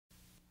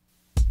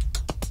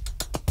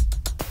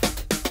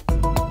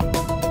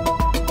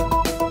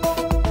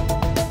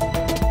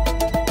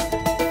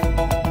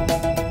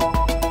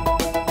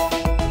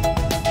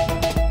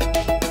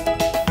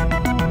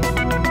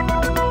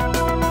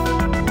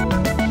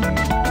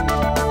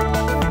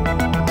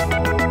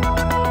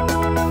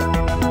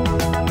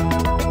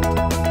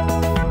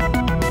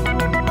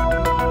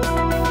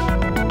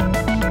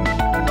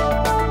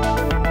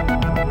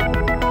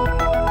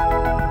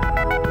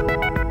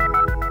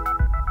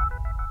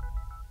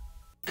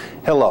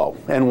Hello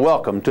and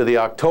welcome to the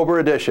October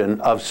edition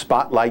of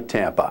Spotlight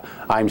Tampa.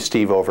 I'm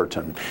Steve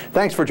Overton.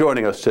 Thanks for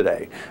joining us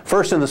today.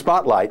 First in the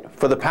Spotlight,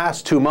 for the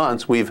past 2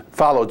 months we've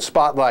followed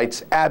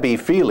Spotlight's Abby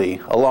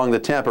Feely along the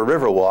Tampa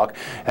Riverwalk,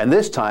 and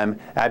this time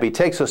Abby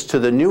takes us to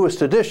the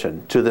newest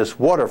addition to this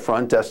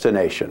waterfront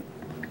destination.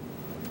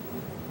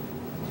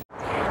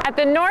 At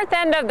the north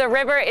end of the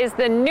river is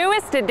the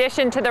newest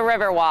addition to the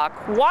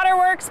Riverwalk,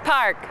 Waterworks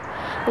Park.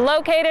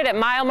 Located at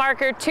mile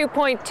marker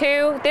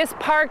 2.2, this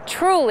park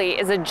truly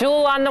is a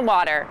jewel on the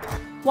water.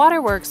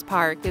 Waterworks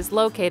Park is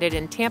located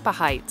in Tampa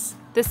Heights,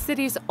 the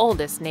city's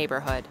oldest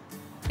neighborhood.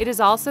 It is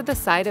also the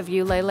site of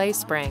Ulele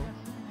Spring.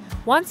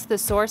 Once the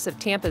source of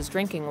Tampa's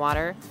drinking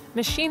water,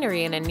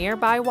 machinery in a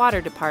nearby water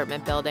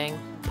department building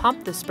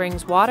pumped the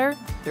spring's water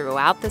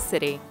throughout the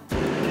city.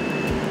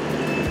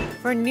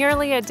 For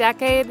nearly a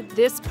decade,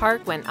 this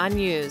park went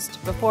unused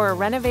before a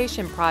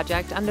renovation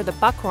project under the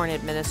Buckhorn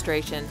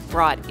administration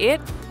brought it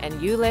and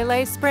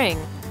Ulele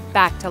Spring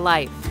back to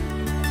life.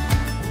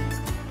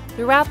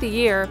 Throughout the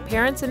year,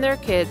 parents and their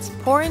kids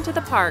pour into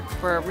the park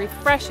for a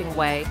refreshing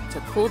way to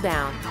cool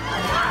down.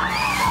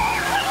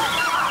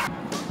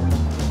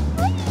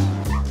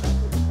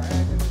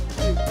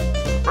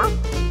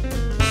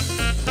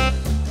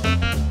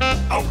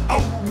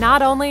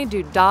 Not only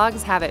do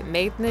dogs have it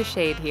made in the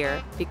shade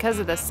here because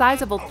of the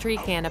sizable tree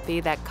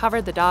canopy that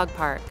covered the dog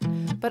park,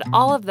 but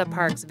all of the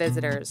park's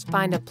visitors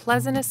find a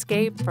pleasant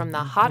escape from the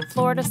hot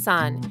Florida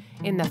sun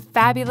in the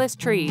fabulous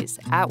trees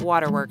at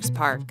Waterworks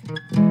Park.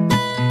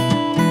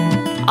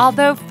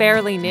 Although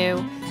fairly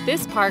new,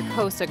 this park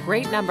hosts a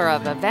great number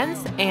of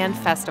events and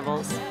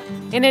festivals.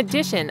 In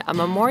addition, a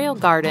memorial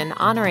garden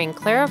honoring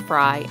Clara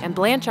Fry and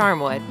Blanche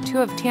Armwood, two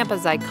of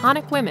Tampa's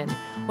iconic women,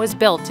 was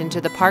built into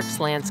the park's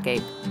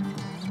landscape.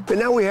 But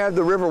now we have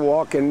the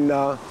Riverwalk, and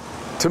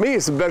to me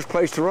it's the best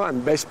place to run,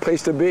 best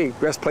place to be,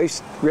 greatest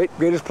place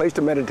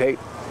to meditate,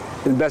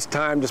 and the best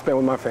time to spend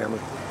with my family.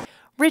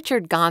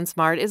 Richard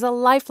Gonsmart is a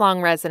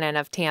lifelong resident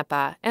of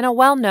Tampa and a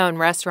well-known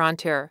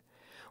restaurateur.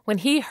 When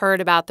he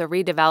heard about the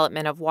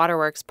redevelopment of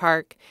Waterworks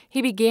Park,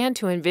 he began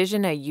to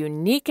envision a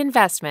unique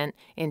investment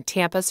in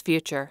Tampa's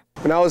future.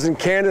 When I was in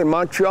Canada,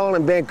 Montreal,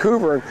 and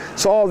Vancouver, and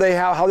saw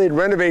how they'd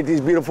renovate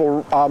these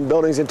beautiful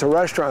buildings into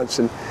restaurants,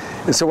 and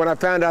so when I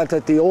found out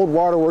that the old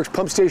Waterworks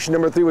pump station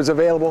number 3 was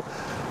available,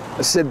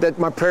 I said that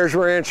my prayers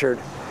were answered,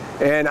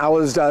 and I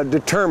was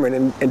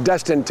determined and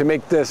destined to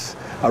make this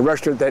a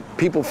restaurant that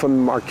people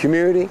from our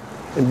community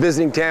and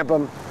visiting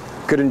Tampa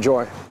could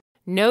enjoy.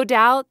 No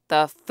doubt,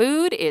 the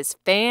food is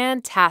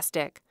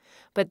fantastic,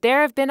 but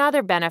there have been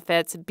other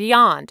benefits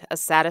beyond a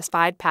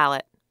satisfied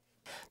palate.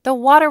 The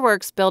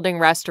Waterworks Building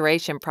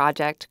Restoration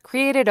Project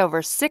created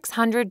over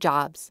 600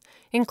 jobs,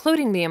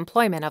 including the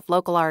employment of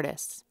local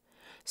artists.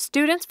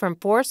 Students from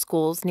 4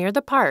 schools near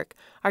the park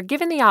are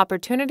given the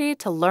opportunity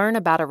to learn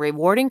about a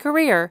rewarding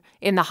career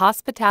in the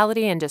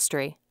hospitality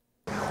industry.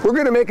 We're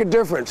going to make a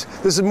difference.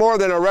 This is more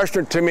than a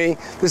restaurant to me.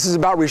 This is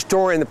about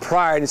restoring the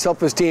pride and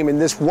self-esteem in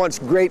this once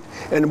great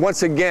and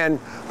once again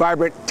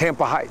vibrant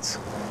Tampa Heights.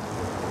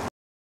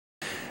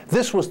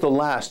 This was the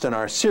last in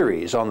our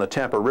series on the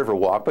Tampa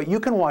Riverwalk, but you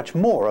can watch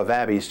more of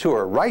Abby's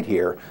tour right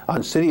here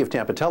on City of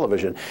Tampa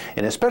Television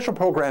in a special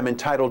program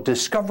entitled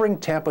Discovering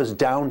Tampa's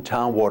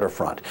Downtown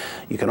Waterfront.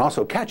 You can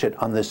also catch it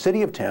on the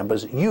City of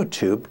Tampa's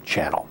YouTube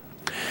channel.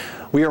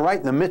 We are right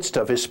in the midst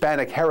of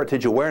Hispanic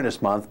Heritage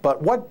Awareness Month,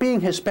 but what being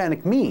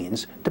Hispanic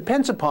means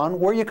depends upon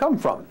where you come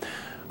from.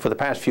 For the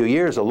past few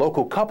years, a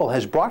local couple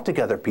has brought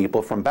together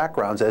people from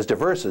backgrounds as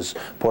diverse as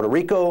Puerto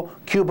Rico,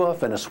 Cuba,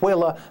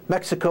 Venezuela,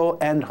 Mexico,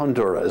 and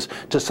Honduras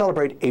to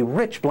celebrate a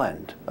rich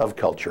blend of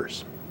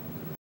cultures.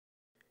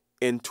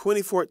 In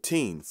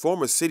 2014,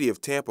 former City of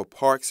Tampa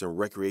Parks and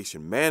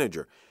Recreation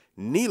Manager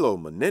Nilo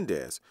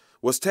Menendez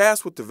was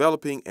tasked with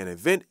developing an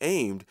event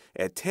aimed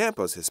at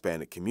Tampa's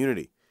Hispanic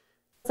community.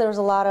 There's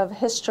a lot of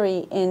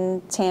history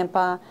in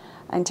Tampa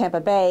and Tampa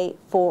Bay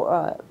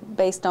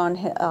based on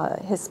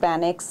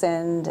Hispanics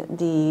and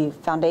the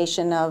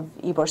foundation of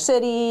Ybor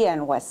City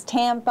and West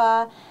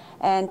Tampa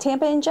and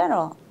Tampa in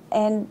general.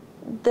 And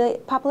the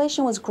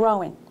population was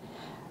growing,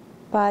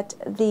 but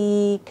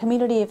the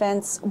community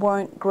events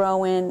weren't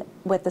growing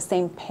with the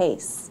same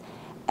pace.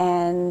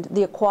 And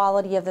the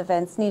quality of the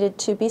events needed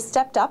to be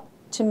stepped up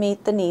to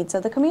meet the needs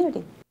of the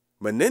community.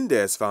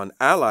 Menendez found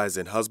allies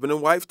in husband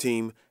and wife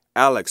team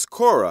Alex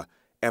Cora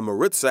and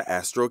Maritza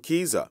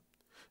Astroquiza,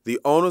 the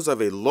owners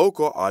of a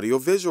local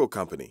audiovisual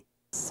company.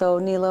 So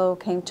Nilo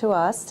came to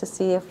us to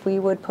see if we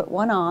would put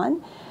one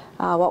on,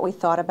 what we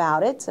thought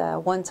about it, a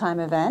one-time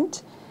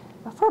event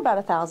for about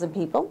 1,000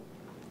 people.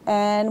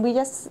 And we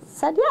just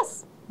said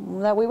yes,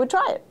 that we would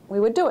try it, we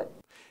would do it.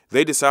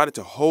 They decided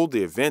to hold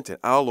the event in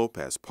Al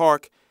Lopez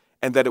Park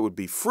and that it would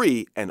be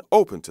free and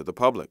open to the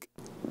public.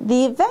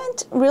 The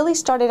event really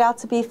started out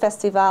to be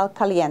Festival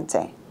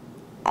Caliente,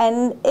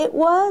 and it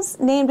was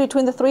named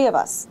between the 3 of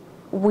us.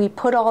 We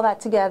put all that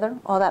together,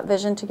 all that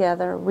vision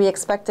together. We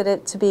expected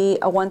it to be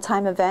a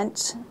one-time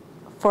event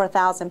for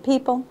 1,000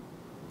 people.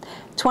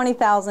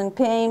 20,000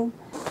 came.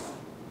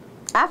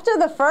 After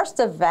the first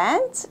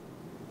event,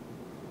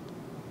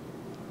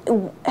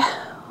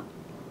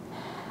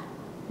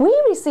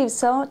 we received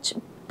such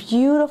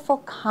beautiful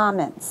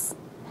comments,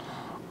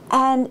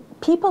 and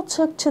people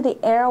took to the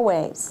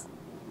airwaves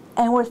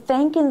and were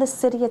thanking the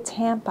city of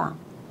Tampa,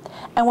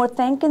 and were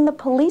thanking the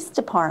police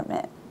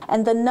department.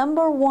 And the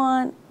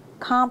 #1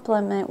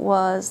 compliment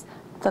was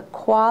the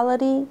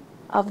quality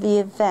of the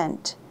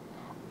event,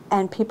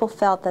 and people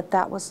felt that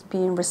that was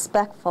being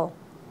respectful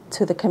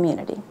to the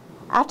community.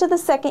 After the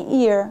second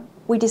year,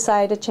 we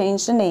decided to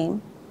change the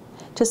name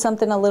to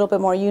something a little bit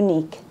more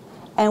unique,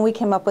 and we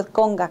came up with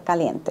Conga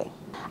Caliente.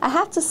 I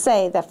have to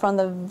say that from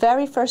the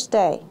very first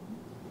day,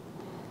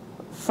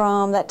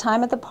 from that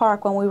time at the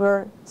park when we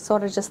were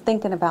sort of just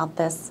thinking about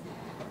this,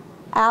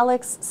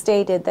 Alex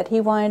stated that he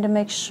wanted to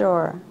make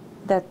sure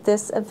that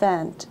this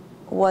event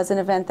was an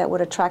event that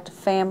would attract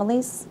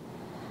families,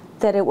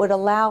 that it would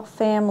allow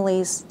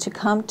families to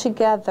come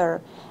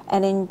together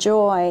and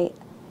enjoy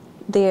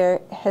their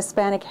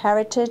Hispanic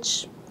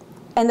heritage,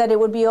 and that it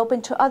would be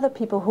open to other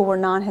people who were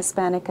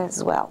non-Hispanic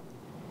as well.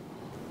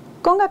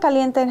 Conga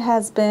Caliente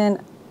has been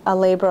a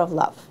labor of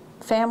love.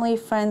 Family,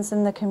 friends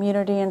in the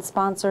community, and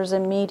sponsors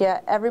and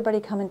media, everybody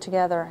coming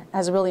together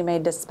has really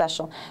made this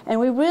special. And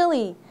we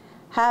really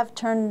have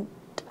turned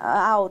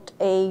out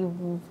a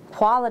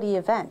quality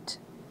event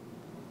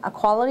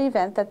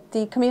that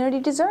the community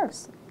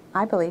deserves,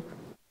 I believe.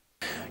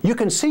 You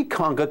can see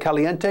Conga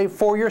Caliente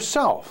for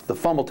yourself. The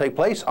fun will take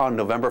place on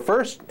November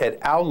 1st at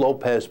Al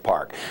Lopez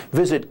Park.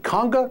 Visit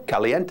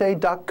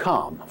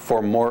congacaliente.com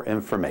for more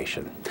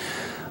information.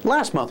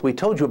 Last month, we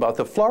told you about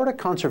the Florida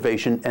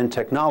Conservation and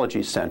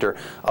Technology Center,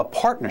 a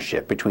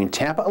partnership between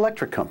Tampa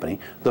Electric Company,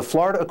 the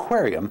Florida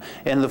Aquarium,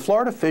 and the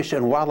Florida Fish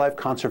and Wildlife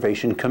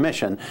Conservation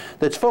Commission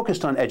that's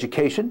focused on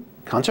education,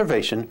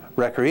 conservation,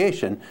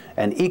 recreation,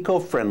 and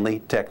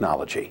eco-friendly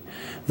technology.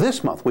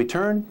 This month, we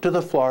turn to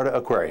the Florida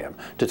Aquarium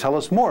to tell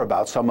us more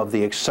about some of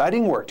the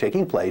exciting work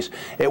taking place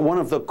at one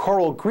of the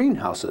coral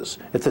greenhouses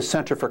at the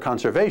Center for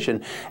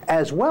Conservation,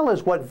 as well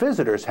as what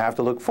visitors have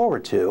to look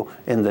forward to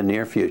in the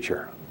near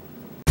future.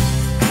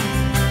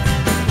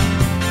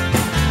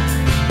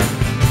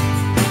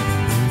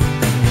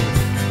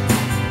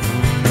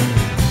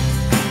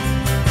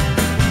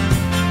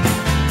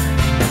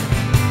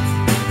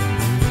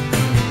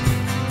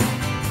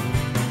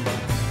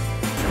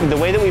 The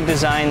way that we've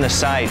designed the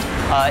site,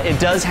 it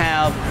does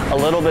have a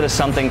little bit of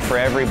something for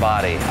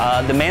everybody.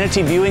 The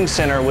Manatee Viewing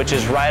Center, which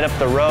is right up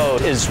the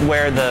road, is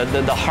where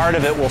the heart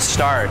of it will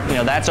start. You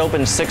know, that's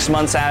open 6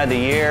 months out of the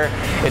year.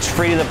 It's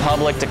free to the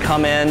public to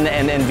come in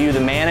and view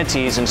the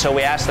manatees. And so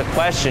we asked the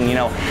question, you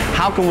know,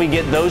 how can we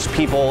get those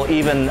people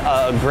even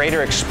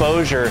greater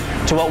exposure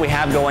to what we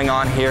have going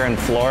on here in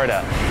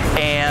Florida?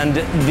 And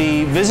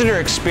the visitor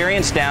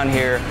experience down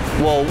here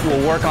will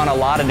work on a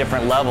lot of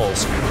different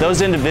levels.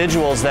 Those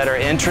individuals that are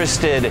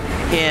interested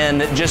in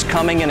just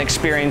coming and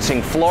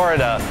experiencing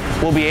Florida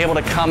will be able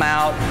to come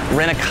out,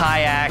 rent a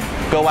kayak,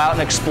 go out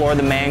and explore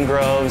the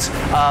mangroves,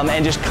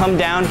 and just come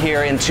down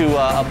here into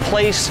a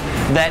place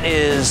that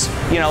is,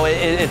 you know,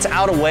 it's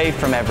out away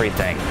from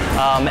everything,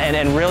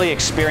 and really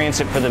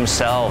experience it for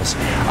themselves.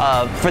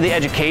 For the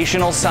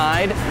educational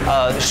side,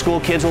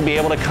 school kids will be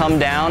able to come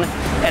down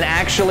and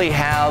actually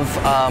have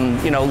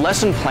you know,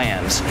 lesson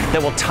plans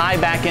that will tie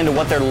back into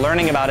what they're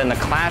learning about in the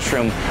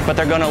classroom, but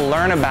they're going to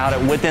learn about it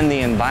within the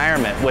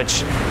environment,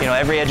 which, you know,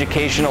 every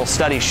educational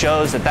study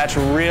shows that that's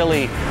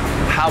really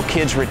how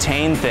kids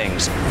retain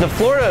things. The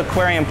Florida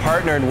Aquarium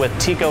partnered with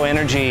Tico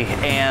Energy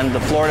and the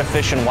Florida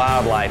Fish and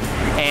Wildlife,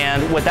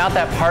 and without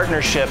that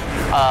partnership,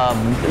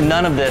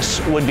 none of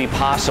this would be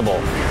possible.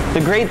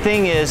 The great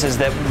thing is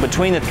that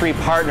between the three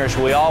partners,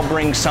 we all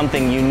bring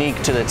something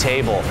unique to the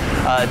table.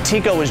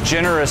 Tico was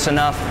generous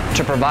enough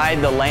to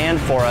provide the land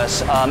for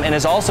us, and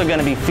is also going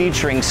to be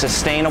featuring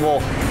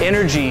sustainable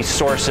energy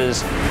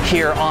sources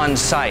here on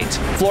site.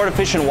 Florida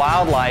Fish and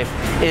Wildlife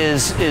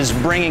is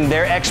bringing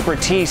their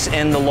expertise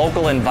in the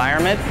local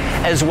environment,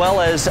 as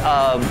well as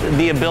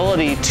the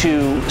ability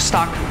to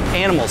stock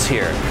animals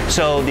here.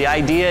 So the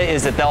idea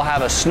is that they'll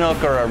have a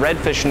snook or a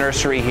redfish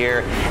nursery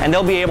here, and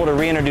they'll be able to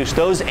reintroduce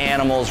those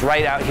animals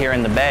right out here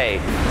in the bay.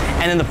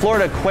 And then the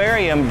Florida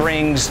Aquarium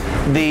brings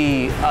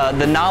the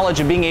knowledge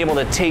of being able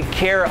to take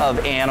care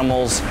of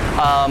animals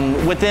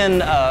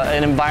within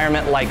an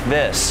environment like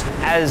this.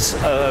 As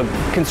a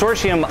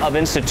consortium of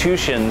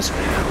institutions,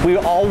 we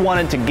all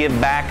wanted to give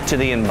back to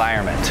the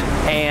environment.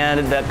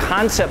 And the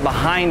concept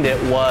behind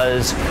it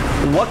was,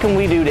 what can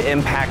we do to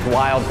impact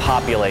wild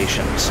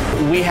populations?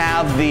 We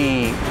have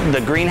the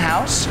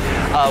greenhouse.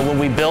 When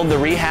we build the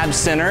rehab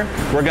center,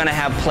 we're going to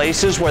have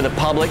places where the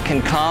public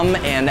can come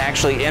and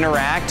actually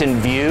interact and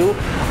view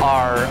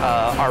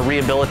our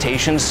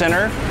rehabilitation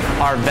center,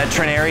 our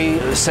veterinary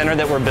center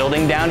that we're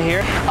building down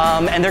here,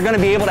 and they're going to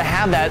be able to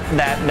have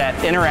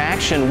that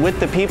interaction with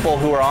the people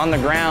who are on the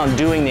ground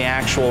doing the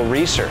actual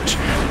research.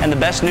 And the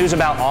best news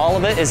about all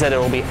of it is that it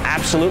will be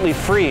absolutely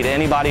free to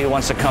anybody who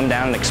wants to come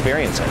down and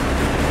experience it.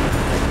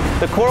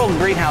 The coral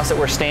greenhouse that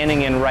we're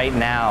standing in right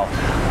now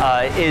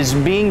is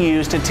being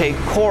used to take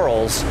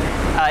corals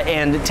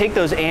and take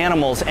those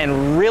animals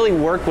and really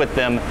work with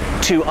them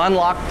to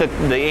unlock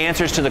the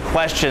answers to the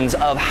questions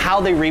of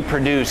how they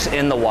reproduce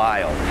in the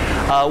wild.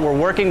 We're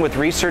working with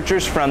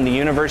researchers from the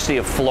University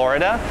of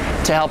Florida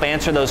to help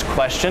answer those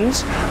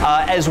questions,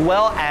 as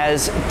well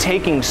as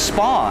taking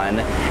spawn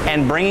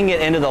and bringing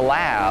it into the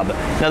lab,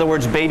 in other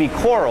words, baby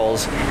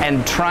corals,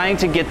 and trying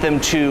to get them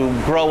to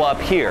grow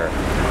up here.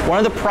 One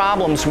of the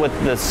problems with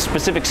the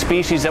specific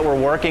species that we're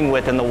working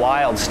with in the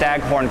wild,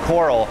 staghorn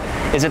coral,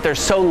 is that there's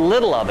so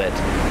little of it.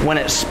 When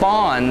it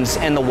spawns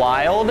in the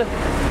wild,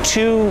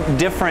 two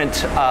different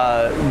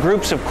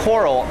groups of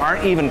coral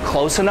aren't even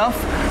close enough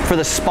for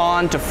the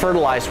spawn to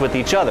fertilize with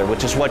each other,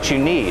 which is what you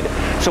need.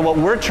 So what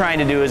we're trying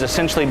to do is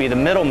essentially be the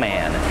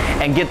middleman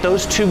and get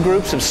those two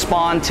groups of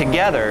spawn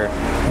together,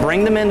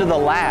 bring them into the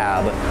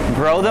lab,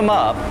 grow them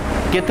up,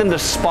 get them to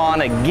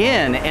spawn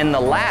again in the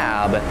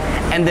lab,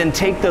 and then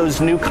take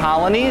those new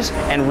colonies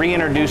and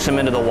reintroduce them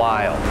into the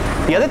wild.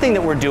 The other thing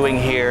that we're doing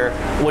here,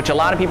 which a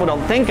lot of people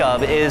don't think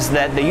of, is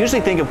that they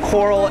usually think of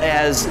coral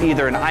as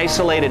either an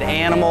isolated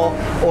animal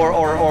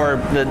or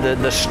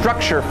the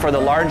structure for the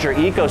larger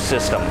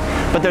ecosystem.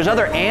 But there's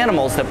other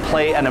animals that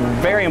play a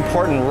very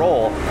important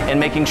role in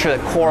making sure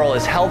that coral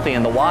is healthy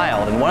in the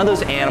wild. And one of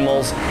those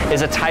animals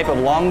is a type of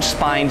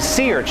long-spined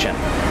sea urchin.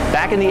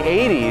 Back in the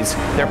 80s,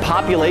 their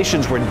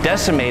populations were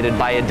decimated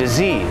by a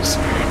disease.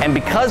 And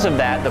because of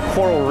that, the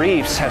coral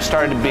reefs have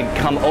started to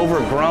become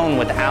overgrown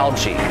with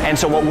algae. And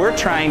so what we're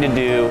trying to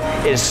do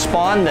is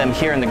spawn them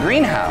here in the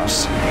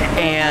greenhouse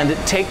and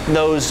take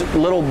those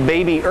little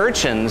baby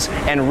urchins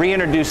and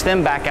reintroduce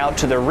them back out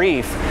to the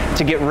reef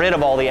to get rid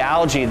of all the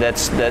algae that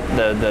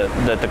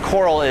the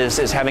coral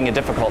is having a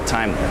difficult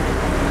time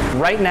with.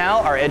 Right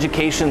now, our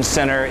education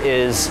center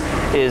is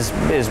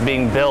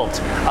being built,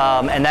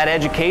 and that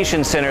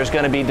education center is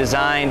going to be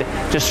designed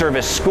to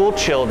service school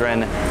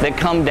children that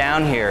come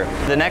down here.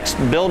 The next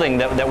building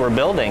that we're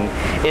building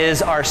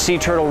is our Sea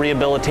Turtle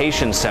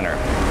Rehabilitation Center.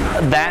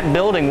 That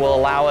building will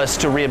allow us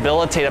to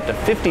rehabilitate up to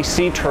 50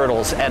 sea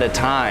turtles at a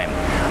time,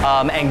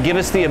 and give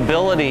us the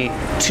ability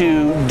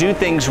to do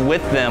things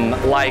with them,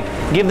 like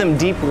give them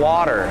deep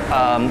water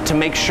to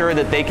make sure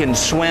that they can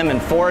swim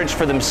and forage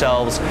for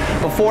themselves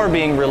before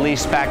being released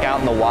back out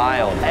in the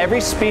wild.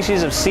 Every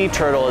species of sea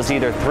turtle is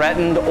either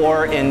threatened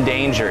or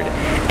endangered,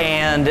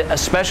 and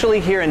especially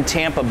here in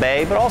Tampa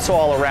Bay, but also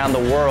all around the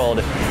world,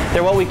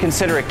 they're what we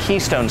consider a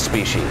keystone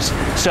species.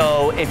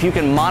 So if you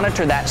can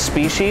monitor that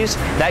species,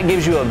 that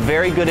gives you a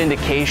very good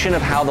indication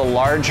of how the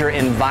larger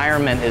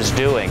environment is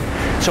doing.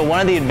 So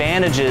one of the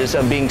advantages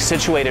of being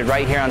situated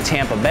right here on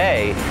Tampa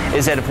Bay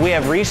is that if we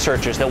have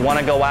researchers that want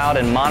to go out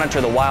and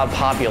monitor the wild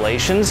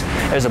populations,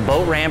 there's a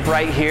boat ramp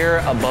right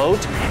here, a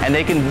boat, and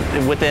they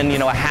can, within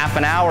a half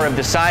an hour of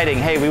deciding,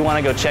 hey, we want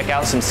to go check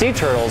out some sea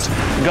turtles,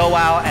 go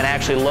out and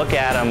actually look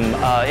at them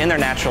in their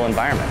natural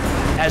environment.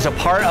 As a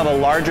part of a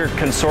larger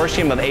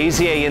consortium of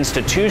AZA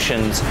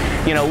institutions,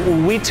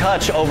 we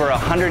touch over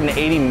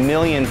 180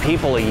 million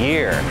people a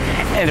year.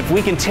 And if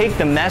we can take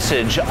the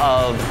message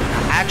of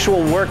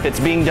actual work that's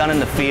being done in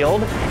the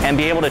field and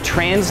be able to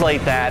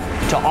translate that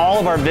to all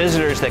of our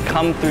visitors that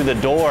come through the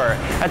door,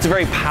 that's a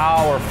very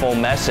powerful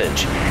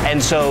message.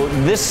 And so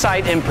this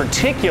site in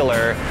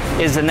particular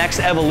is the next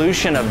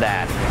evolution of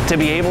that, to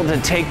be able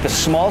to take the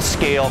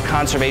small-scale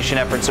conservation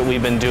efforts that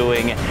we've been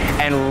doing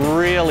and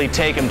really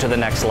take them to the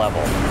next level.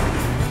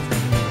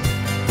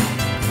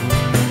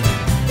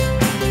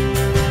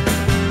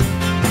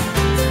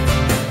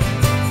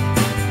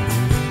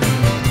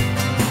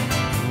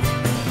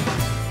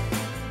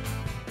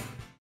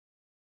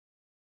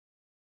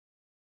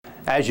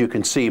 As you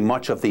can see,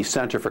 much of the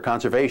Center for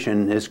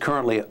Conservation is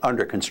currently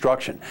under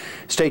construction.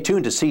 Stay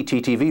tuned to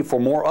CTTV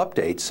for more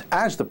updates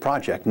as the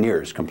project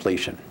nears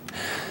completion.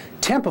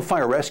 Tampa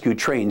Fire Rescue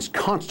trains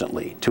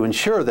constantly to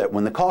ensure that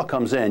when the call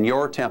comes in,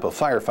 your Tampa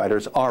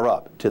firefighters are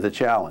up to the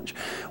challenge.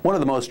 One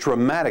of the most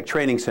dramatic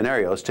training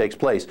scenarios takes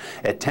place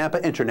at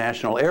Tampa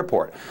International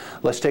Airport.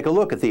 Let's take a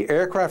look at the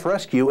Aircraft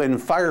Rescue and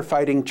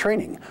Firefighting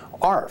Training,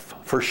 ARF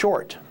for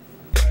short.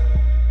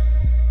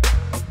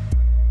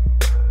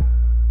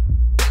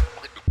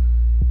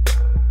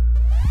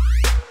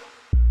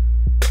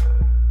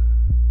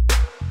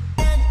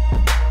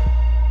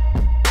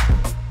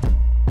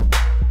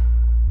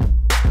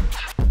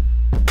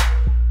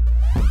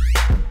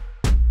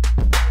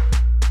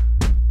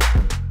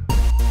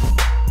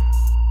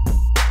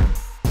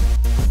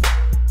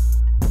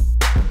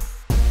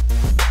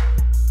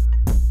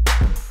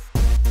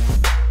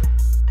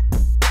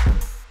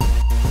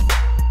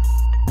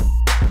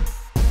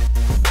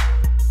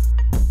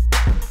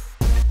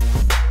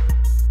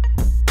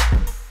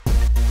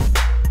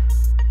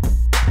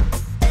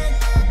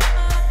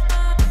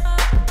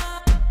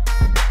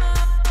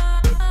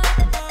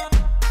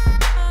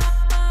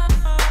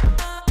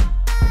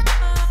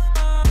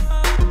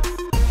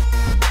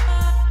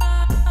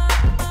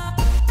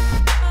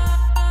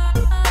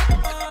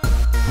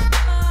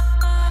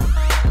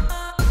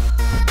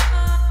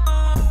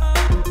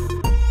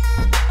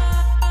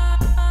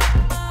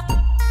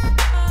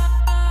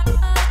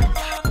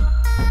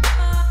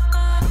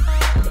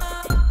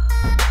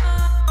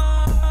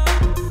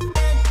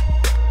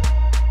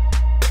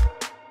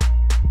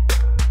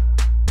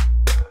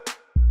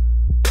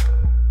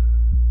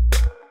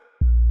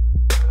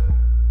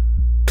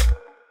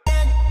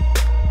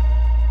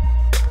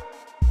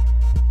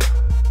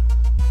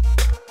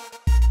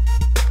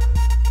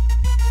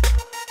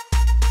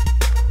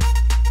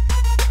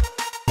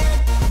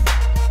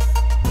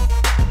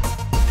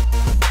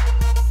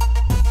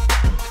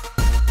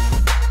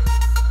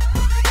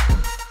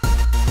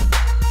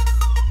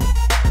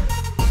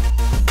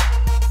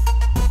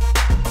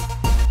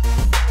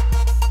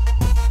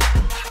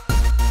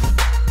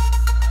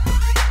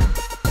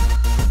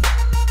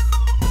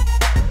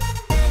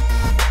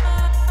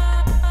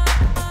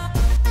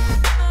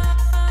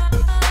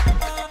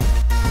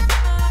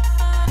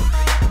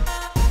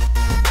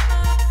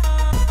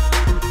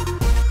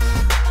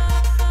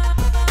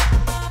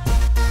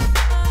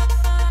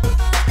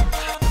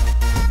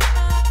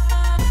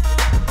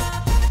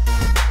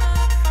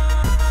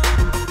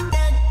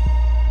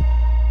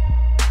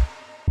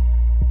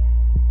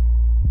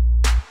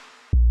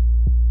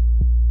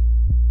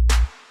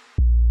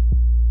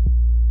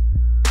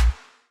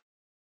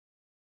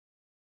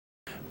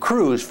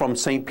 Crews from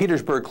St.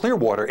 Petersburg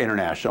Clearwater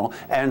International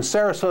and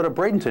Sarasota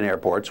Bradenton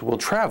airports will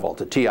travel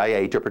to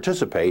TIA to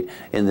participate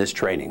in this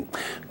training.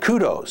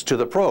 Kudos to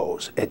the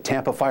pros at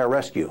Tampa Fire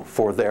Rescue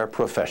for their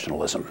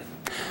professionalism.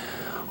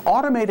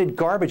 Automated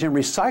garbage and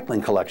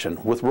recycling collection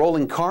with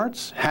rolling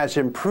carts has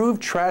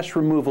improved trash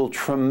removal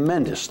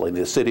tremendously in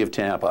the city of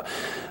Tampa.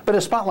 But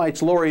as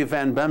Spotlight's Lori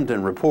Van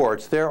Bemden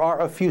reports, there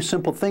are a few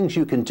simple things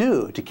you can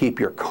do to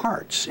keep your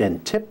carts in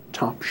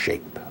tip-top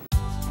shape.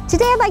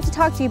 Today I'd like to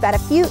talk to you about a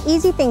few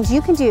easy things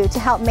you can do to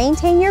help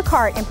maintain your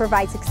cart and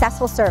provide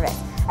successful service,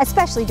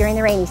 especially during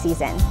the rainy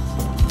season.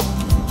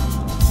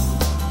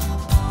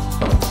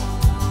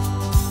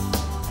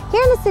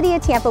 Here in the city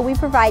of Tampa, we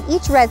provide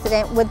each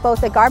resident with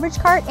both a garbage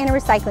cart and a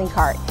recycling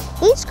cart.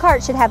 Each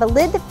cart should have a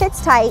lid that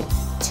fits tight,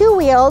 2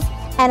 wheels,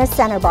 and a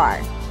center bar.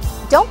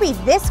 Don't be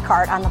this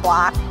cart on the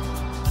block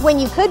when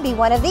you could be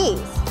one of these.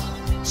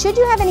 Should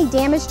you have any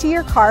damage to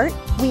your cart,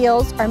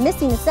 wheels, or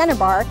missing the center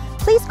bar,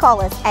 please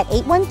call us at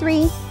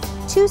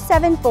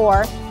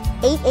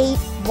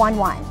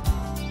 813-274-8811.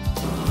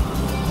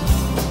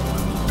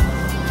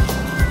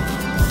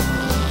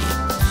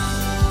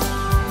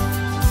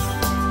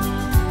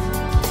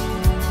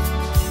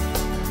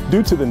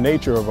 Due to the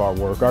nature of our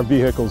work, our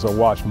vehicles are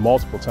washed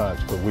multiple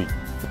times per week.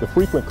 The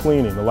frequent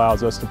cleaning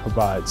allows us to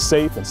provide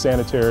safe and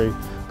sanitary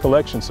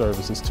collection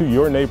services to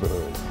your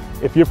neighborhood.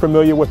 If you're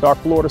familiar with our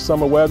Florida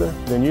summer weather,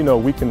 then you know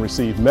we can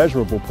receive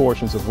measurable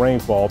portions of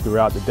rainfall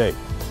throughout the day.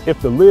 If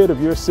the lid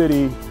of your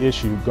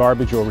city-issued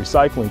garbage or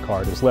recycling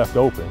cart is left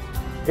open,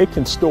 it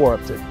can store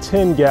up to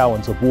 10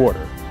 gallons of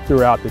water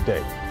throughout the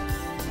day.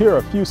 Here are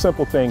a few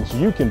simple things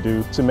you can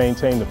do to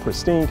maintain the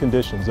pristine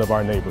conditions of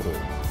our neighborhood.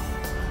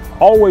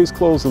 Always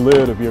close the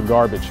lid of your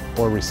garbage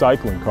or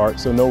recycling cart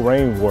so no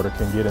rainwater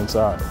can get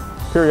inside.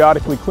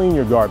 Periodically clean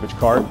your garbage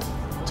cart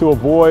to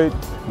avoid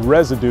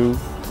residue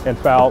and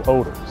foul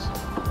odors.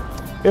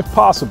 If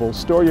possible,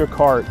 store your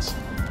carts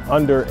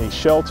under a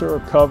shelter or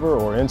cover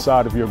or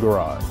inside of your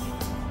garage.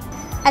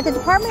 At the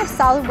Department of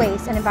Solid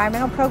Waste and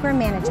Environmental Program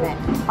Management,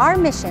 our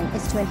mission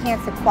is to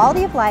enhance the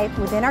quality of life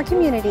within our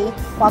community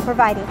while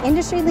providing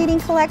industry-leading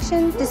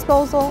collection,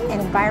 disposal,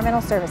 and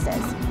environmental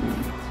services.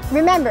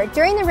 Remember,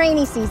 during the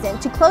rainy season,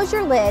 to close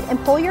your lid and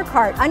pull your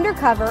cart under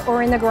cover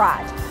or in the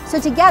garage, so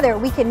together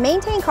we can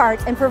maintain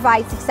carts and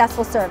provide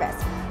successful service.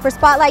 For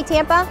Spotlight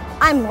Tampa,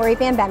 I'm Lori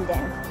Van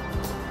Bemden.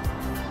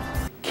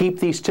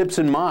 Keep these tips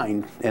in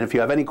mind, and if you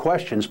have any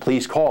questions,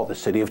 please call the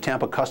City of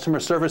Tampa Customer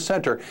Service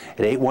Center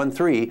at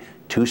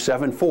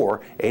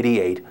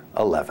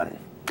 813-274-8811.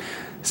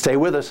 Stay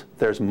with us.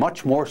 There's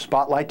much more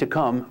Spotlight to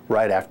come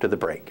right after the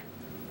break.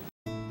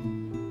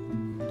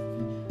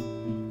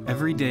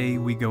 Every day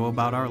we go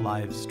about our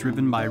lives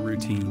driven by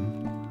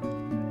routine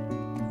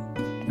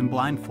and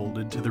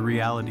blindfolded to the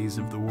realities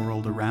of the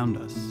world around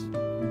us.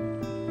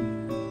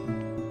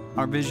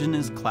 Our vision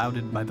is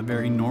clouded by the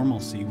very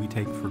normalcy we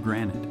take for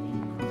granted.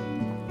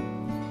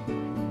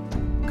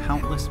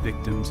 Countless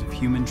victims of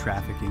human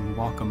trafficking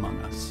walk among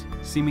us,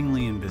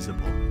 seemingly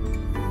invisible.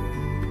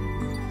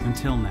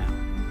 Until now.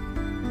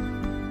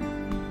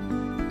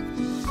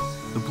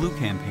 The Blue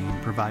Campaign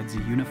provides a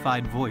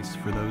unified voice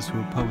for those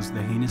who oppose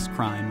the heinous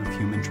crime of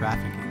human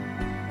trafficking.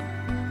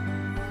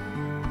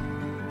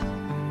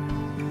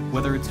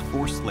 Whether it's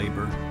forced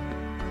labor,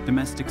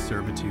 domestic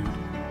servitude,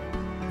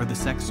 or the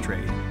sex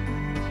trade,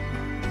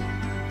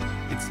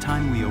 it's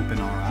time we open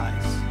our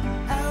eyes.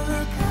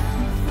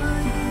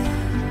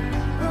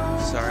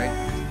 Sorry,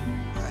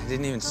 I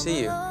didn't even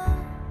see you.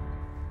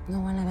 No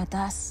one ever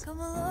does.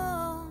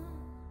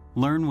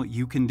 Learn what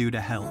you can do to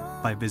help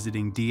by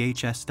visiting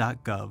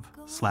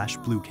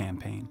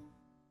dhs.gov/bluecampaign.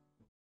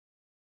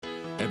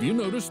 Have you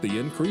noticed the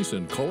increase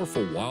in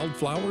colorful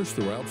wildflowers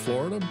throughout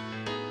Florida?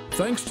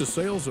 Thanks to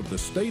sales of the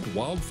state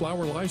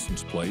wildflower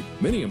license plate,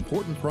 many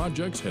important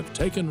projects have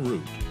taken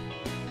root.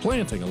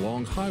 Planting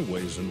along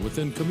highways and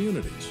within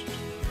communities,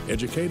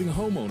 educating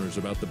homeowners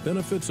about the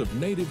benefits of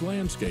native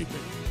landscaping,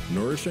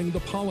 nourishing the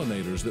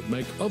pollinators that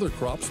make other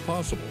crops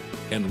possible,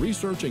 and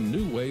researching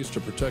new ways to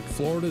protect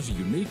Florida's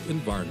unique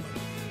environment.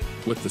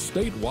 With the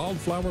state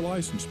wildflower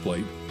license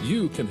plate,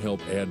 you can help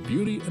add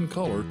beauty and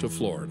color to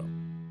Florida.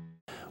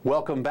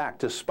 Welcome back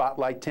to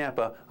Spotlight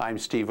Tampa. I'm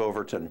Steve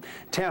Overton.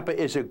 Tampa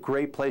is a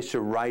great place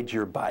to ride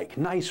your bike.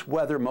 Nice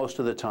weather most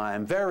of the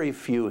time, very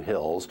few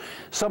hills.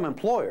 Some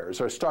employers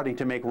are starting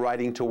to make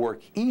riding to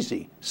work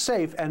easy,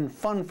 safe, and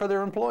fun for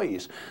their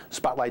employees.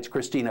 Spotlight's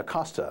Christina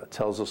Costa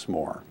tells us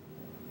more.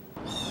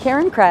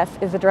 Karen Kress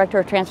is the Director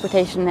of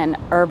Transportation and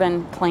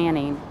Urban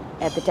Planning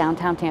at the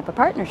Downtown Tampa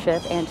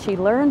Partnership, and she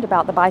learned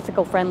about the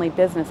bicycle-friendly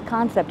business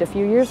concept a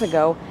few years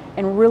ago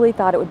and really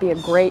thought it would be a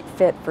great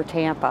fit for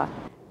Tampa.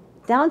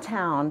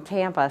 Downtown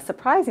Tampa,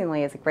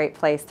 surprisingly, is a great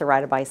place to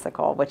ride a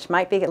bicycle, which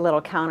might be a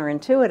little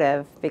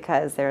counterintuitive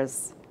because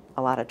there's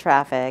a lot of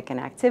traffic and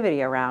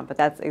activity around, but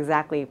that's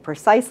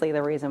precisely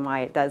the reason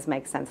why it does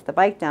make sense to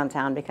bike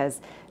downtown, because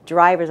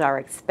drivers are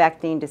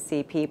expecting to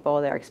see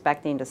people, they're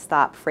expecting to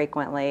stop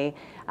frequently.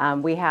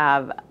 We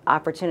have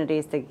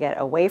opportunities to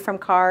get away from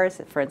cars,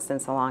 for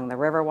instance along the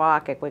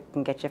Riverwalk. We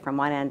can get you from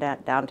one end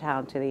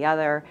downtown to the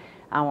other.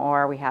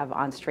 Or we have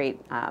on-street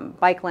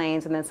bike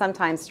lanes, and then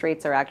sometimes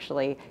streets are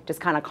actually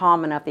just kind of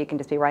calm enough that you can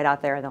just be right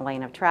out there in the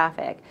lane of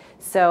traffic.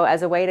 So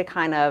as a way to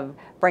kind of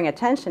bring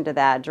attention to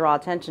that, draw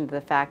attention to the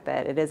fact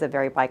that it is a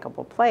very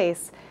bikeable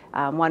place,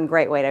 one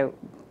great way to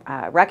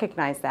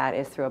recognize that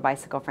is through a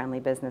bicycle-friendly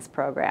business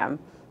program.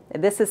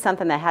 This is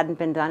something that hadn't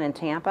been done in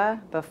Tampa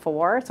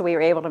before, so we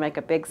were able to make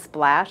a big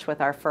splash with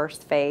our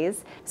first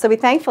phase. So we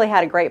thankfully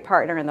had a great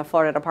partner in the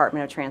Florida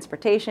Department of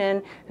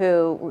Transportation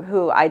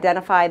who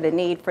identified the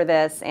need for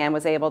this and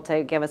was able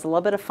to give us a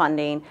little bit of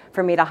funding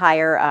for me to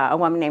hire a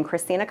woman named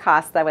Christina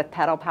Costa with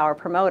Pedal Power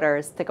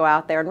Promoters to go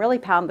out there and really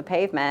pound the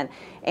pavement.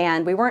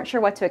 And we weren't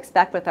sure what to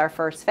expect with our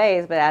first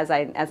phase, but as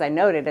I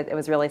noted, it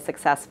was really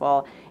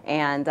successful.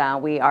 And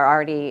we are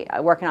already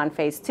working on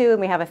phase 2,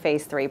 and we have a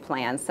phase 3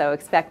 plan, so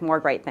expect more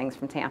great things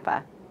from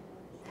Tampa.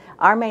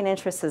 Our main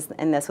interest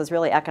in this was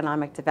really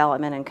economic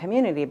development and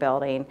community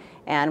building,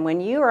 and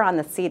when you are on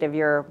the seat of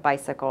your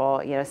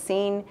bicycle, you know,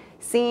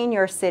 seeing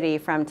your city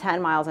from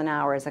 10 miles an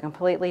hour is a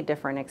completely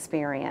different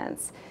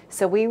experience.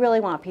 So we really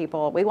want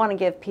to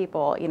give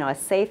people, you know, a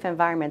safe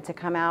environment to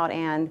come out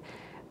and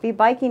be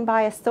biking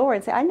by a store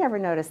and say, I never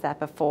noticed that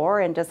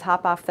before, and just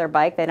hop off their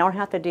bike. They don't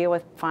have to deal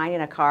with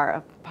finding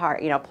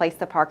a place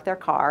to park their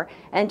car,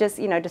 and just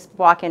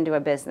walk into a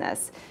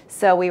business.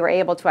 So we were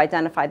able to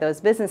identify those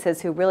businesses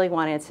who really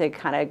wanted to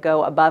kind of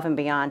go above and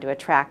beyond to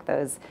attract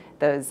those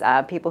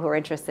people who are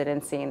interested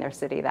in seeing their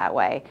city that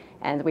way.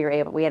 And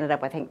we ended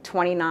up with, I think,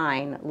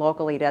 29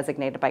 locally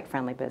designated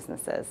bike-friendly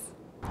businesses.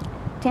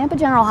 Tampa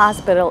General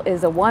Hospital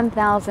is a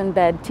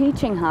 1,000-bed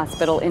teaching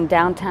hospital in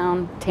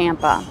downtown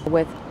Tampa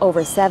with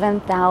over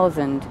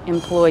 7,000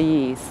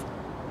 employees.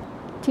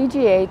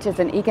 TGH is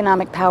an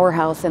economic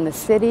powerhouse in the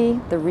city,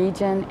 the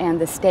region,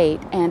 and the state,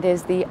 and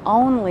is the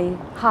only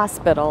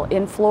hospital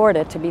in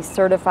Florida to be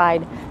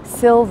certified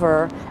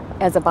silver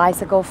as a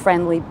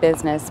bicycle-friendly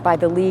business by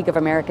the League of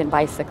American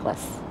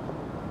Bicyclists.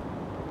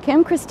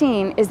 Kim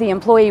Christine is the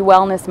Employee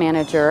Wellness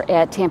Manager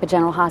at Tampa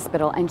General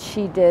Hospital, and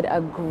she did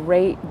a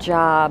great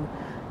job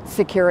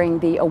securing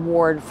the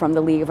award from the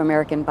League of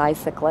American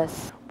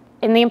Bicyclists.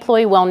 In the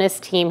employee wellness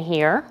team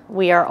here,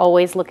 we are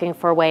always looking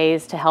for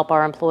ways to help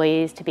our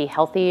employees to be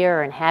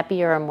healthier and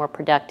happier and more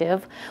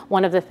productive.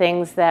 One of the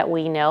things that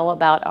we know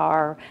about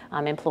our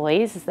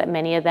employees is that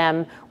many of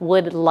them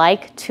would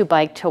like to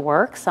bike to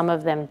work. Some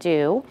of them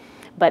do,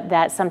 but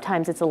that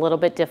sometimes it's a little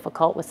bit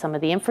difficult with some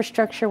of the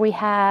infrastructure we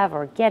have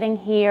or getting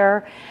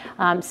here.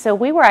 So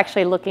we were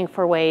actually looking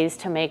for ways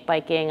to make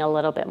biking a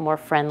little bit more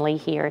friendly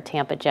here at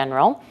Tampa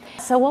General.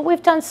 So what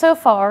we've done so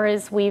far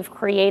is we've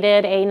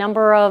created a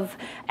number of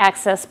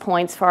access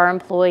points for our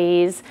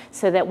employees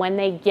so that when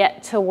they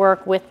get to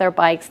work with their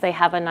bikes, they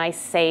have a nice,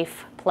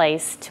 safe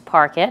place to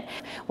park it.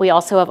 We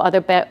also have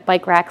other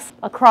bike racks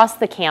across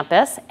the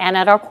campus and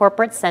at our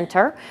corporate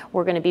center.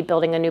 We're going to be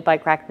building a new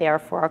bike rack there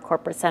for our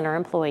corporate center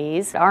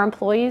employees. Our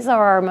employees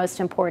are our most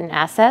important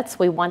assets.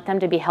 We want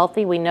them to be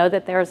healthy. We know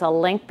that there's a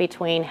link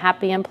between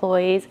happy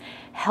employees,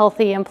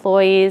 healthy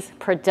employees,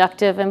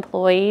 productive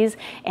employees,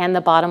 and the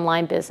bottom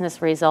line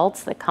business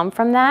results that come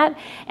from that.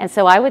 And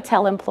so I would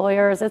tell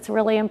employers it's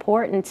really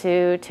important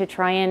to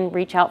try and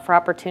reach out for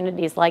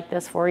opportunities like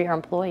this for your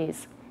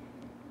employees.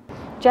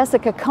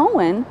 Jessica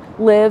Cohen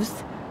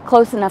lives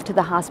close enough to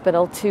the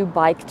hospital to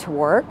bike to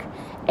work,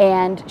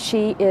 and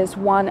she is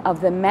one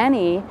of the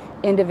many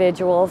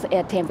individuals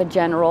at Tampa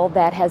General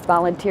that has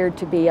volunteered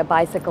to be a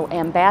bicycle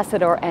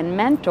ambassador and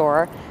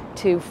mentor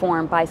to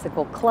form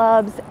bicycle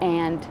clubs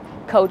and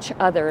coach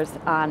others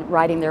on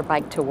riding their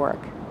bike to work.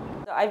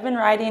 I've been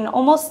riding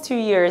almost 2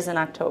 years in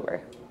October.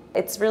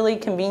 It's really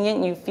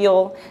convenient, you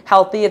feel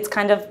healthy. It's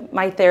kind of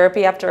my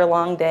therapy after a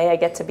long day. I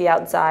get to be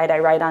outside. I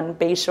ride on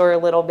Bayshore a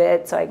little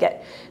bit, so I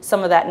get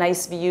some of that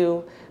nice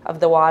view of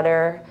the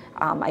water.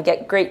 I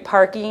get great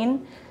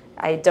parking.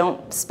 I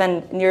don't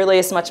spend nearly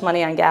as much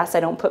money on gas.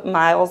 I don't put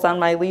miles on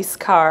my lease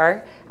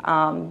car.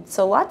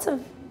 So lots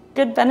of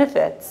good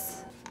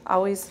benefits.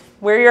 Always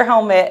wear your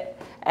helmet.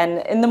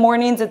 And in the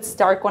mornings it's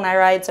dark when I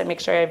ride, so I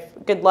make sure I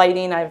have good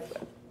lighting. I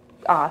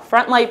have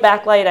front light,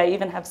 back light. I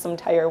even have some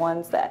tire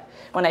ones that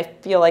when I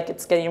feel like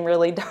it's getting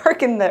really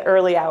dark in the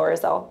early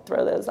hours, I'll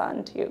throw those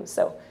on too.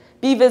 So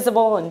be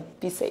visible and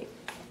be safe.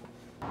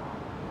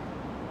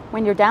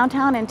 When you're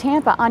downtown in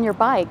Tampa on your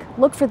bike,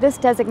 look for this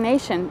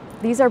designation.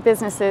 These are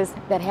businesses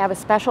that have a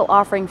special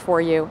offering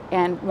for you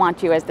and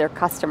want you as their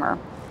customer.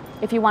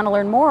 If you want to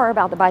learn more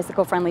about the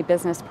Bicycle Friendly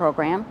Business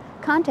Program,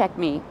 contact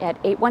me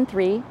at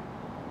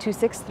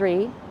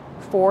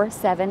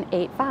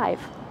 813-263-4785.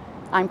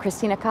 I'm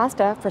Christina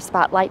Costa for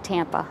Spotlight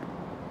Tampa.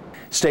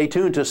 Stay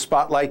tuned to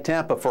Spotlight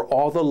Tampa for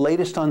all the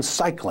latest on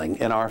cycling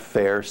in our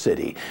fair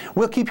city.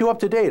 We'll keep you up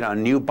to date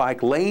on new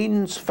bike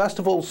lanes,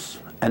 festivals,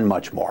 and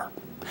much more.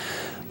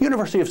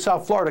 University of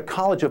South Florida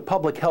College of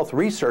Public Health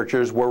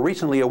researchers were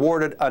recently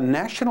awarded a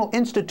National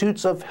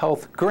Institutes of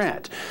Health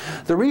grant.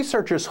 The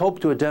researchers hope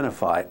to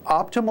identify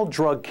optimal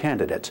drug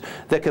candidates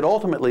that could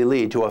ultimately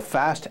lead to a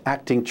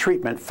fast-acting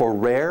treatment for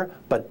rare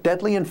but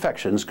deadly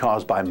infections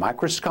caused by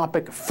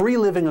microscopic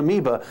free-living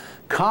amoeba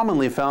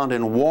commonly found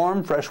in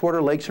warm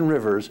freshwater lakes and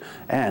rivers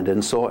and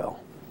in soil.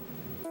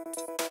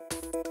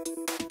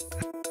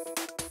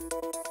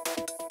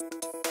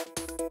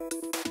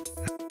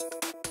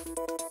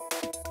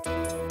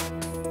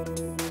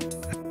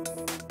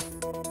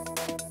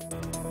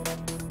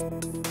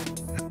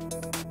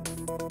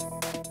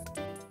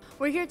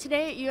 We're here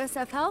today at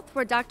USF Health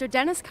where Dr.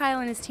 Dennis Kyle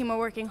and his team are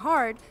working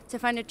hard to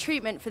find a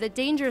treatment for the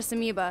dangerous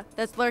amoeba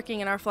that's lurking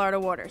in our Florida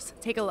waters.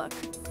 Take a look.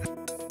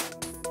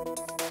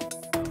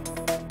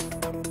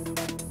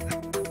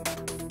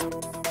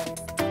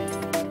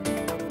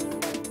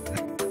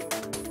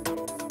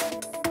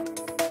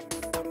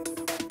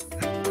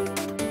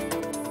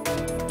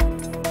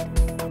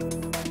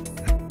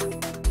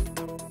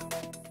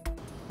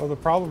 Well, the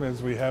problem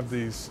is we have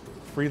these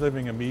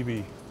free-living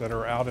amoebae that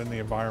are out in the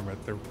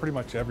environment. They're pretty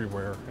much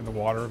everywhere in the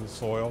water, the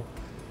soil,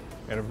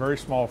 and a very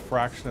small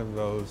fraction of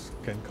those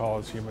can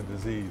cause human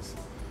disease,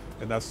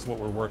 and that's what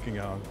we're working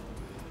on.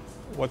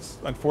 What's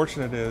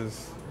unfortunate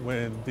is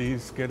when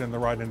these get in the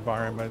right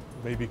environment,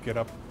 maybe get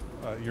up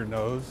your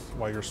nose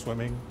while you're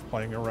swimming,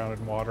 playing around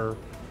in water,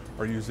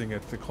 or using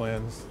it to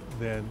cleanse,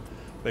 then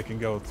they can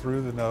go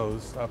through the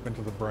nose up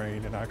into the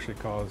brain and actually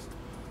cause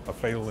a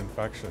fatal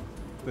infection.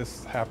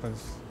 This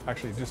happens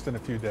actually just in a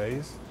few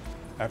days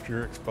after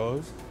you're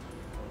exposed.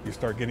 You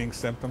start getting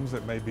symptoms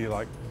that may be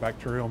like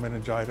bacterial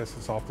meningitis.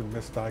 It's often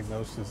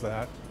misdiagnosed as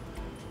that.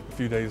 A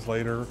few days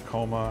later,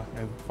 coma,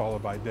 and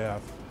followed by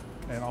death.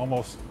 And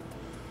almost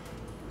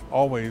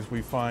always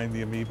we find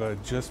the amoeba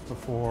just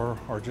before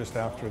or just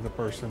after the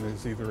person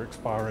is either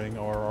expiring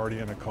or already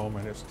in a coma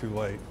and it's too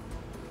late.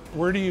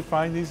 Where do you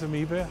find these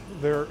amoeba?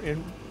 They're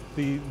in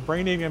the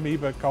brain-eating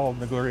amoeba called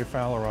Naegleria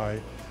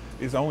fowleri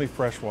is only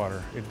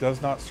freshwater. It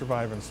does not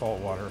survive in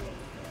salt water.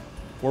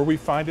 Where we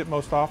find it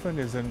most often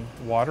is in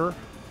water,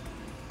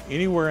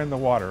 anywhere in the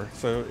water.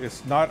 So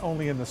it's not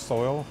only in the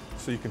soil,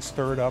 so you can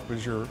stir it up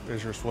as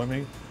you're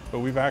swimming, but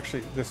we've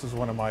actually, this is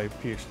one of my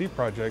PhD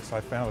projects, I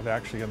found it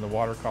actually in the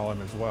water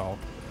column as well.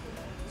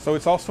 So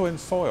it's also in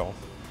soil.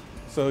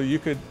 So you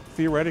could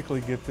theoretically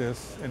get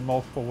this in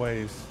multiple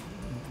ways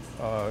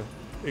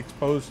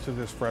exposed to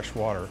this fresh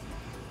water.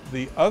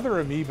 The other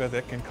amoeba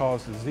that can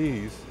cause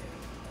disease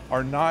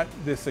are not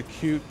this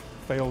acute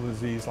fatal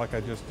disease like I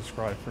just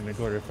described for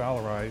Naegleria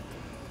fowleri.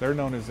 They're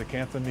known as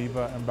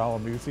acanthamoeba and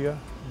balamuthia.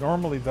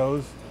 Normally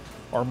those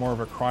are more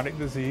of a chronic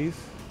disease,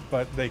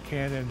 but they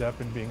can end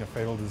up in being a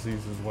fatal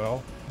disease as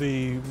well.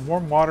 The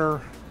warm water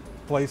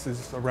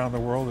places around the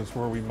world is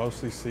where we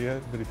mostly see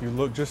it, but if you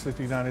look just at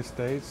the United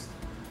States,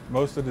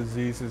 most of the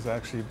diseases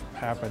actually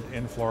happen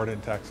in Florida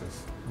and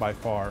Texas by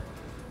far.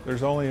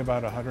 There's only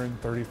about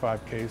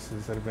 135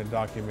 cases that have been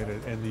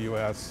documented in the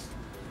US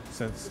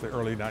since the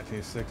early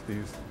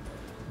 1960s.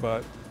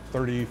 But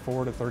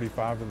 34 to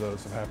 35 of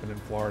those have happened in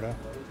Florida.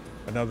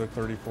 Another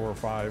 34 or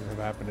 5 have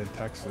happened in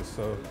Texas.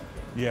 So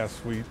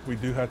yes, we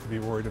do have to be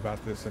worried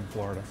about this in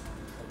Florida.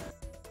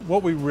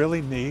 What we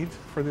really need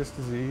for this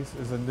disease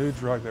is a new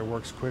drug that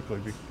works quickly.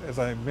 As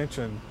I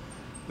mentioned,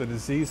 the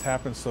disease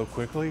happens so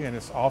quickly and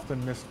it's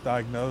often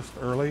misdiagnosed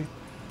early.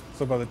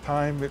 So by the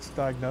time it's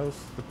diagnosed,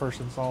 the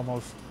person's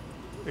almost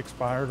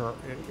expired or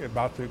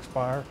about to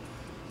expire.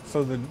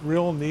 So the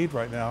real need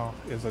right now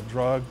is a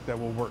drug that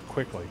will work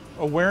quickly.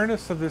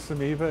 Awareness of this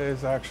amoeba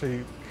is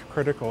actually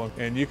critical,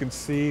 and you can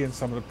see in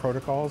some of the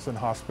protocols in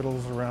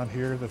hospitals around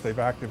here that they've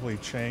actively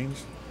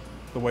changed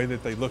the way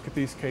that they look at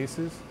these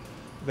cases.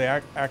 They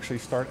actually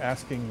start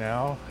asking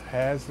now,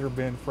 has there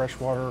been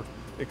freshwater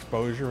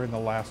exposure in the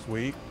last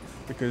week?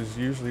 Because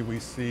usually we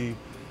see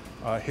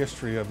a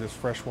history of this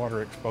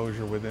freshwater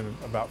exposure within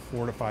about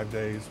 4 to 5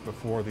 days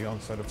before the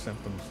onset of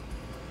symptoms.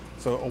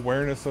 So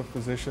awareness of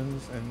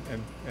physicians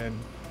and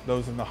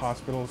those in the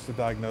hospitals to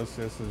diagnose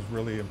this is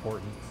really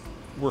important.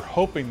 We're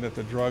hoping that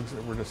the drugs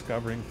that we're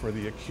discovering for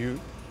the acute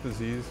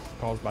disease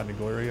caused by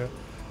Naegleria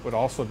would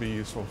also be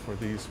useful for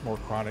these more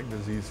chronic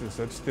diseases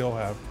that still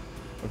have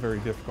a very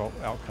difficult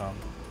outcome.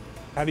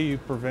 How do you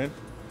prevent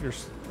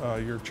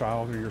your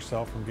child or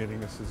yourself from getting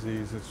this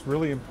disease? It's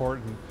really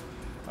important,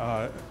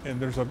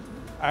 and there's an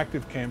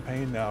active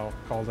campaign now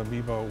called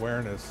Amoeba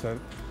Awareness that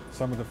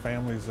some of the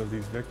families of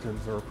these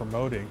victims are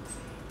promoting.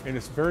 And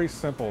it's very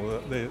simple.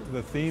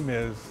 The theme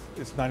is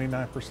it's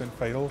 99%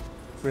 fatal,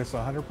 but it's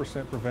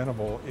 100%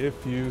 preventable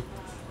if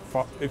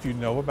you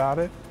know about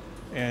it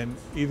and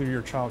either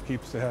your child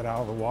keeps the head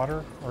out of the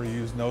water or you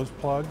use nose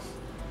plugs.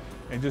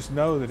 And just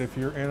know that if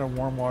you're in a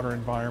warm water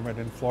environment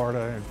in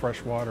Florida and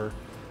fresh water,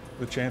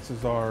 the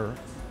chances are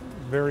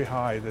very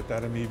high that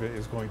that amoeba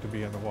is going to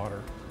be in the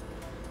water.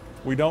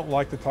 We don't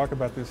like to talk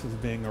about this as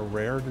being a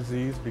rare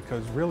disease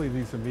because really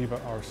these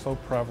amoeba are so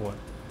prevalent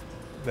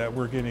that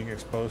we're getting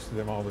exposed to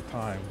them all the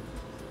time.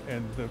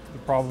 And the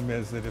problem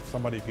is that if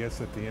somebody gets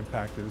it, the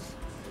impact is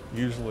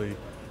usually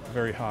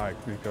very high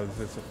because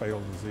it's a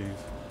fatal disease.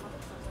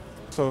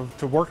 So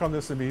to work on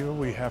this amoeba,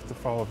 we have to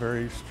follow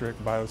very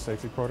strict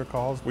biosafety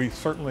protocols. We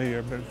certainly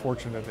have been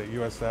fortunate at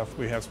USF.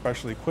 We have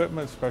special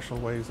equipment, special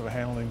ways of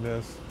handling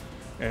this,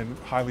 and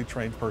highly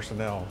trained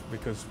personnel,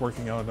 because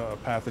working on a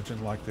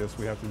pathogen like this,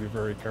 we have to be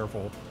very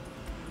careful.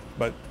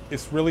 But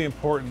it's really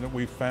important that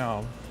we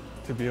found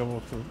to be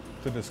able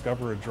to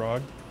discover a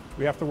drug,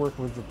 we have to work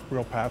with the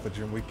real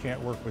pathogen. We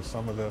can't work with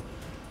some of the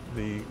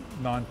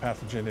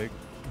non-pathogenic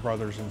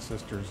brothers and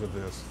sisters of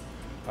this.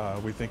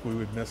 We think we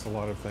would miss a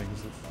lot of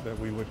things that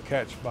we would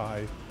catch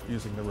by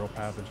using the real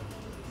pathogen.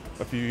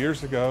 A few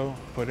years ago,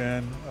 put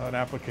in an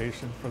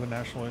application for the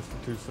National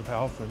Institutes of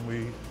Health, and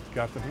we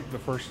got the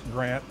first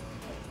grant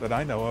that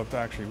I know of to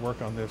actually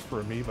work on this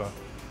for amoeba.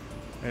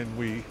 And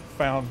we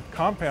found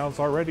compounds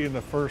already in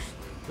the first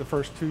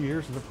 2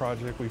 years of the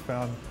project. We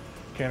found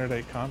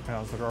candidate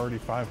compounds that are already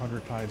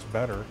 500 times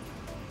better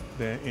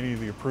than any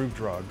of the approved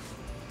drugs.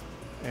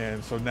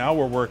 And so now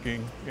we're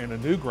working in a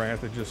new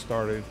grant that just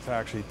started to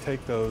actually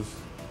take those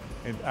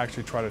and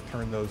actually try to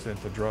turn those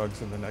into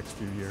drugs in the next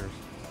few years.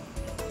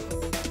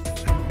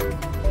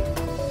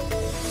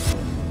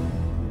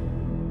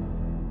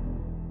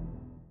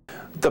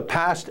 The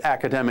past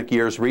academic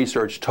year's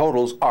research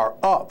totals are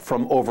up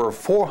from over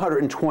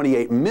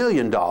 $428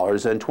 million in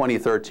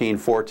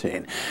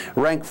 2013-14,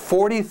 ranked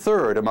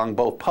 43rd among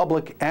both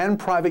public and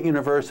private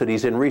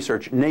universities in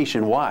research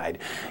nationwide.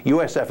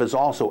 USF is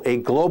also a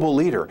global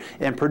leader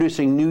in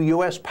producing new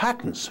U.S.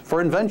 patents for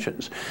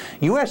inventions.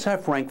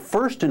 USF ranked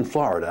first in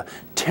Florida,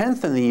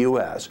 10th in the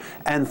U.S.,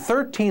 and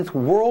 13th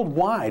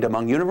worldwide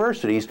among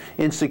universities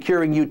in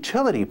securing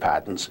utility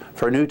patents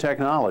for new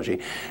technology,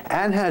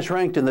 and has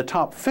ranked in the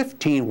top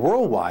 15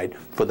 worldwide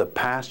for the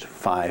past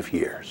 5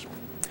 years.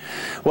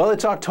 Well,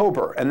 it's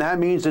October, and that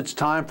means it's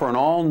time for an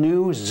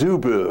all-new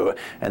Zubu,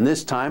 and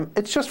this time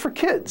it's just for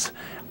kids.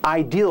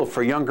 Ideal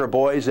for younger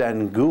boys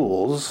and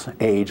ghouls,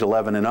 age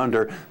 11 and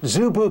under,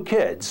 Zubu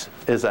Kids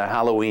is a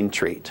Halloween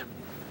treat.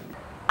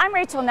 I'm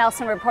Rachel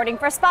Nelson reporting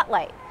for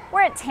Spotlight.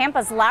 We're at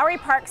Tampa's Lowry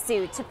Park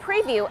Zoo to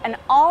preview an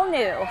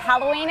all-new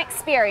Halloween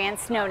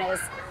experience known as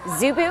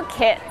Zubu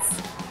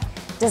Kids.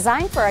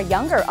 Designed for a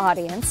younger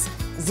audience,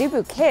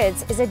 Zubu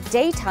Kids is a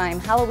daytime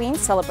Halloween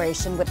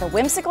celebration with a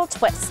whimsical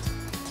twist,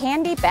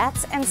 candy,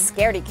 bats, and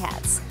scaredy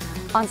cats.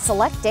 On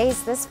select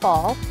days this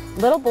fall,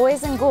 little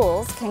boys and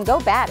ghouls can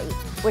go batty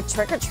with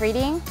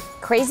trick-or-treating,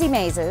 crazy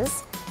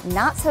mazes,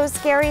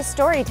 not-so-scary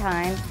story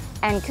time,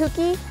 and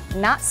kooky,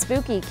 not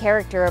spooky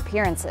character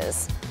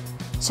appearances.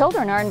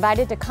 Children are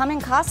invited to come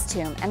in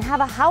costume and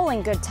have a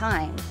howling good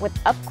time with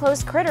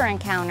up-close critter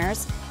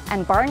encounters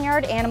and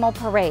barnyard animal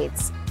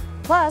parades.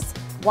 Plus,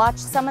 watch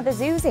some of the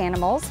zoo's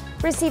animals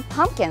receive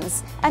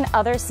pumpkins and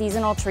other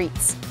seasonal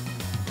treats.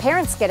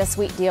 Parents get a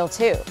sweet deal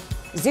too.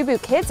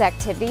 Zubu Kids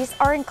activities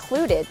are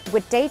included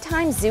with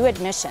daytime zoo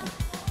admission.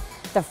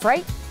 The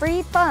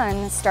fright-free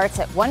fun starts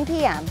at 1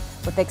 p.m.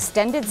 with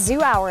extended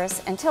zoo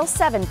hours until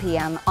 7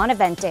 p.m. on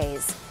event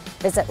days.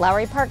 Visit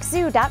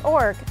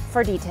LowryParkZoo.org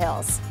for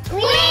details.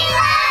 We love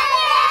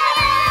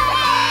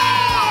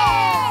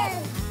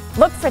it!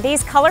 Look for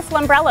these colorful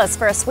umbrellas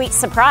for a sweet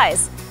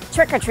surprise.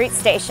 Trick-or-treat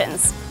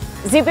stations.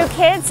 Zubu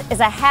Kids is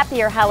a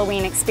happier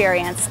Halloween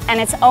experience, and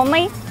it's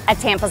only at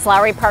Tampa's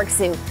Lowry Park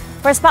Zoo.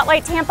 For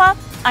Spotlight Tampa,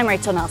 I'm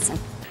Rachel Nelson.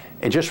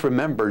 And just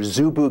remember,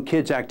 Zubu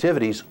Kids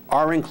activities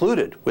are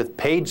included with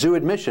paid zoo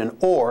admission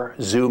or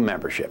zoo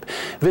membership.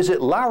 Visit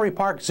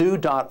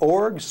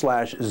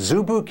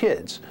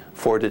LowryParkZoo.org/ZubuKids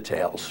for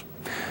details.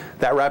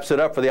 That wraps it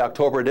up for the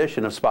October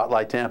edition of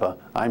Spotlight Tampa.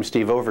 I'm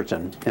Steve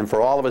Overton, and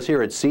for all of us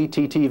here at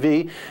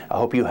CTTV, I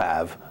hope you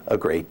have a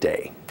great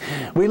day.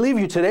 We leave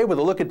you today with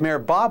a look at Mayor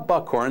Bob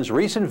Buckhorn's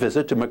recent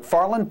visit to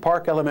McFarland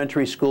Park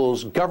Elementary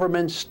School's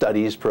Government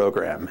Studies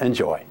program.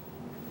 Enjoy.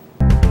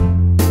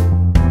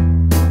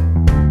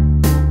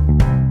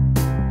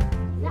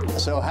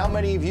 So how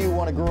many of you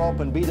want to grow up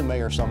and be the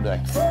mayor someday?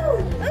 Me! I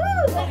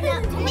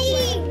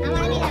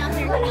want to be out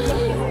there.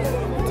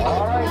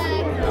 All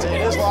right.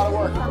 It is a lot of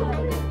work.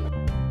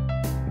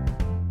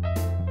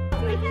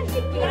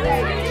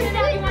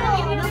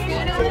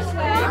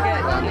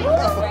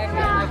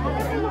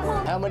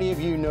 How many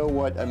of you know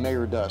what a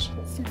mayor does?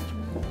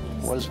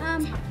 What is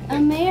a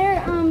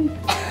mayor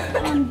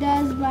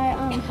does by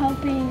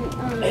helping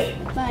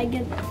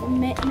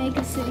make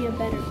a city a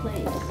better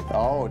place.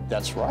 Oh,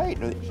 that's right.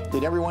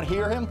 Did everyone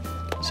hear him?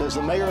 It says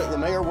the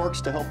mayor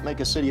works to help make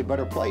a city a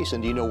better place.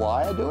 And do you know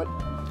why I do it?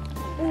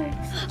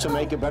 To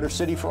make a better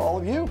city for all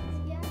of you.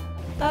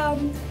 How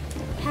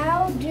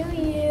do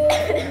you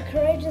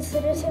encourage the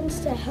citizens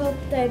to help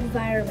the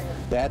environment?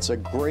 That's a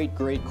great,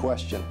 great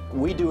question.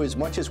 We do as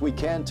much as we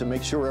can to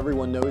make sure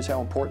everyone knows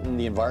how important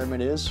the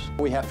environment is.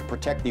 We have to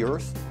protect the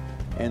earth.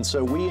 And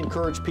so we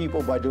encourage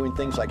people by doing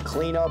things like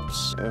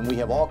cleanups, and we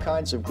have all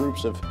kinds of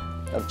groups of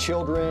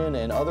children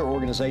and other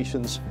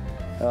organizations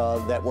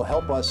that will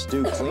help us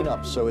do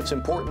cleanups. So it's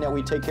important that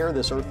we take care of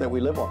this earth that we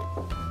live on.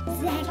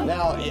 Exactly.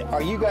 Now,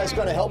 are you guys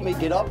going to help me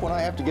get up when I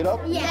have to get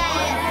up? Yes.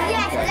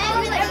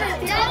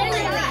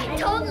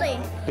 Yes, totally.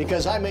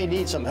 Because I may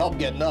need some help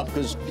getting up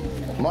because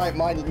my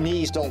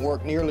knees don't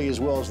work nearly as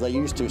well as they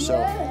used to. So,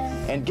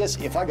 and guess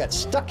if I got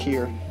stuck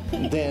here,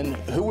 then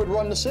who would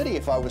run the city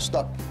if I was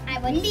stuck? I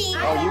would. Me.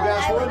 Oh, you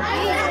guys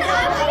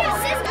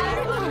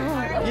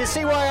would? You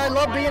see why I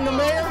love being the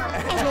mayor?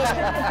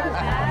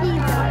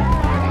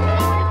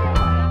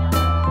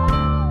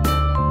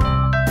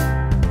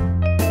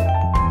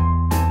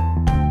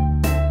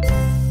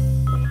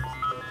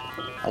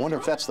 I wonder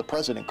if that's the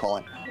president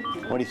calling.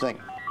 What do you think?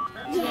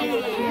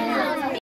 Yeah.